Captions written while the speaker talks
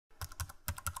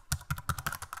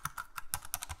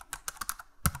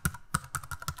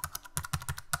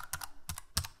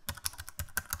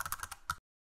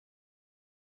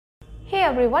Hey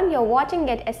everyone, you're watching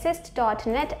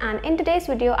GetAssist.net, and in today's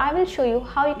video I will show you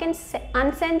how you can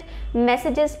unsend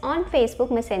messages on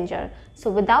Facebook Messenger. So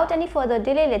without any further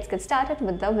delay, let's get started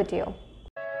with the video.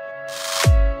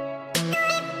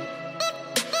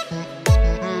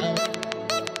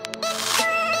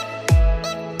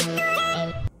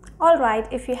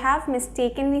 Alright, if you have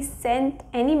mistakenly sent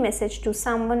any message to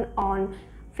someone on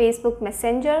Facebook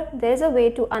Messenger, there is a way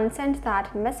to unsend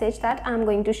that message that I'm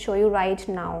going to show you right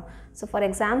now. So for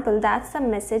example, that's the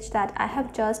message that I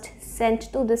have just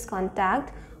sent to this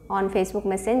contact on Facebook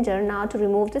Messenger. Now to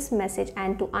remove this message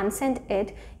and to unsend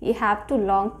it, you have to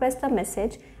long press the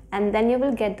message and then you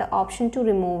will get the option to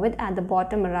remove it at the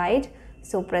bottom right.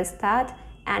 So press that,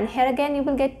 and here again you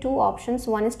will get two options.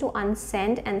 One is to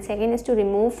unsend and second is to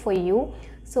remove for you.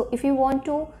 So if you want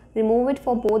to remove it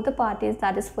for both the parties,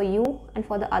 that is for you and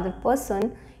for the other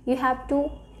person, you have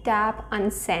to tap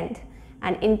unsend.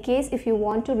 And in case if you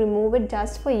want to remove it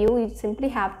just for you, you simply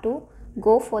have to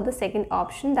go for the second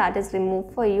option, that is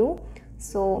remove for you.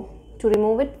 So to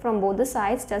remove it from both the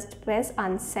sides, just press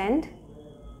unsend,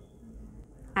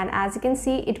 and as you can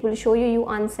see, it will show you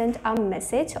unsent a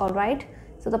message. Alright,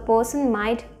 so the person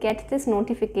might get this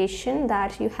notification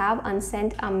that you have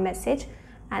unsent a message,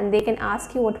 and they can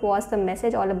ask you what was the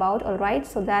message all about. Alright,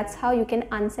 so that's how you can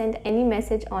unsend any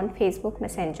message on Facebook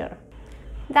Messenger.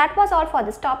 That was all for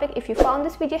this topic. If you found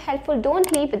this video helpful,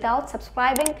 don't leave without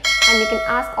subscribing, and you can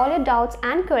ask all your doubts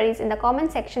and queries in the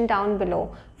comment section down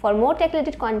below. For more tech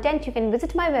related content, you can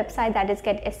visit my website, that is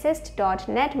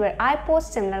GetAssist.net, where I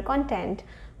post similar content.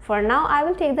 For now, I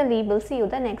will take the leave. We'll see you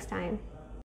the next time.